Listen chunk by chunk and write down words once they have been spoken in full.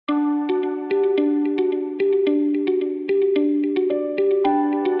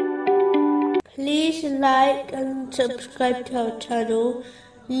like and subscribe to our channel.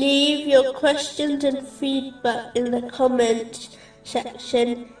 Leave your questions and feedback in the comments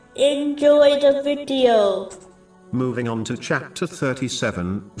section. Enjoy the video. Moving on to chapter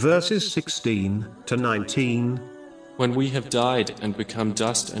 37, verses 16 to 19. When we have died and become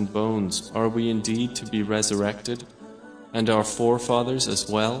dust and bones, are we indeed to be resurrected? And our forefathers as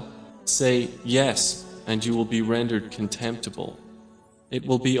well? Say, yes, and you will be rendered contemptible. It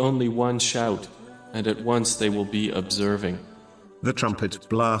will be only one shout, and at once they will be observing. The trumpet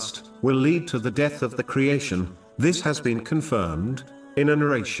blast will lead to the death of the creation. This has been confirmed in a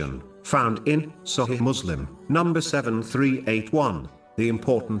narration found in Sahih Muslim, number 7381. The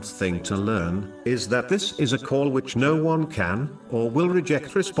important thing to learn is that this is a call which no one can or will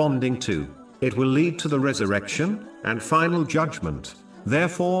reject responding to. It will lead to the resurrection and final judgment.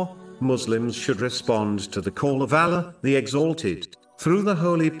 Therefore, Muslims should respond to the call of Allah, the Exalted, through the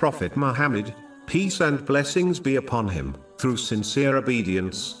Holy Prophet Muhammad, peace and blessings be upon him, through sincere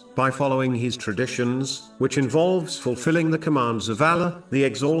obedience, by following his traditions, which involves fulfilling the commands of Allah, the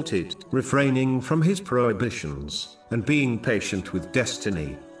Exalted, refraining from his prohibitions, and being patient with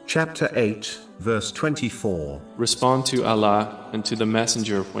destiny. Chapter 8, verse 24. Respond to Allah and to the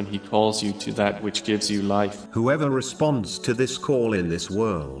Messenger when he calls you to that which gives you life. Whoever responds to this call in this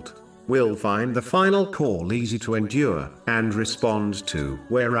world will find the final call easy to endure and respond to,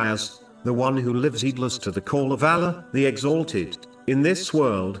 whereas the one who lives heedless to the call of Allah, the Exalted, in this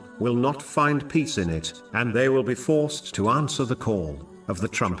world, will not find peace in it, and they will be forced to answer the call of the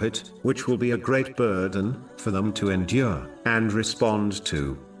trumpet, which will be a great burden for them to endure and respond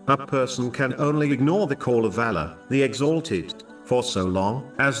to. A person can only ignore the call of Allah, the Exalted, for so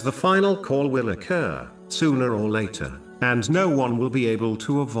long as the final call will occur, sooner or later, and no one will be able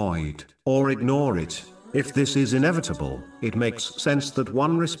to avoid or ignore it. If this is inevitable, it makes sense that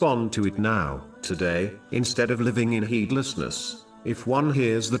one respond to it now, today, instead of living in heedlessness. If one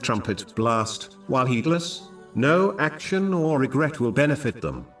hears the trumpet blast while heedless, no action or regret will benefit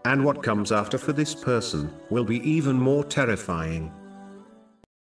them, and what comes after for this person will be even more terrifying.